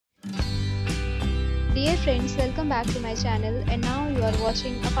Dear friends, welcome back to my channel, and now you are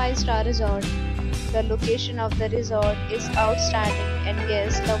watching a 5-star resort. The location of the resort is outstanding and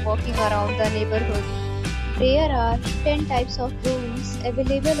guests love walking around the neighborhood. There are 10 types of rooms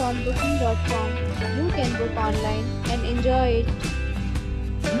available on booking.com. You can book online and enjoy it.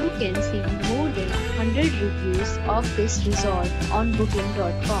 You can see more than 100 reviews of this resort on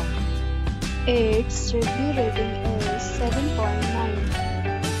booking.com. Its review rating is 7.9.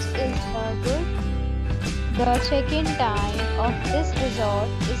 Is good. The check-in time of this resort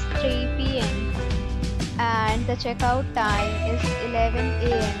is 3 p.m. and the checkout time is 11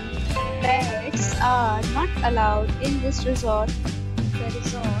 a.m. Pets are not allowed in this resort. The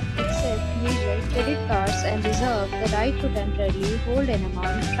resort accepts major credit cards and reserves the right to temporarily hold an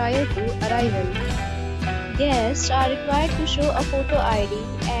amount prior to arrival. Guests are required to show a photo ID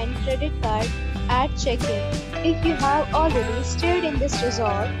and credit card at check-in. If you have already stayed in this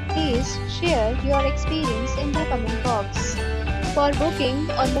resort, please share your experience in the comment box. For booking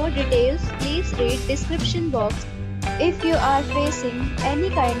or more details, please read description box. If you are facing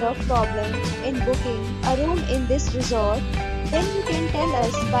any kind of problem in booking a room in this resort, then you can tell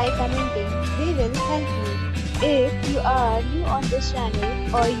us by commenting. We will help you. If you are new on this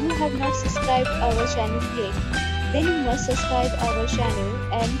channel or you have not subscribed our channel yet, then you must subscribe our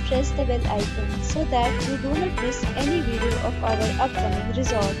channel and press the bell icon so that you do not miss any video of our upcoming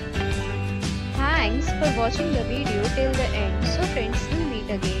resort. Thanks for watching the video till the end. So friends, we'll meet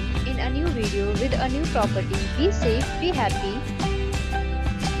again in a new video with a new property. Be safe, be happy.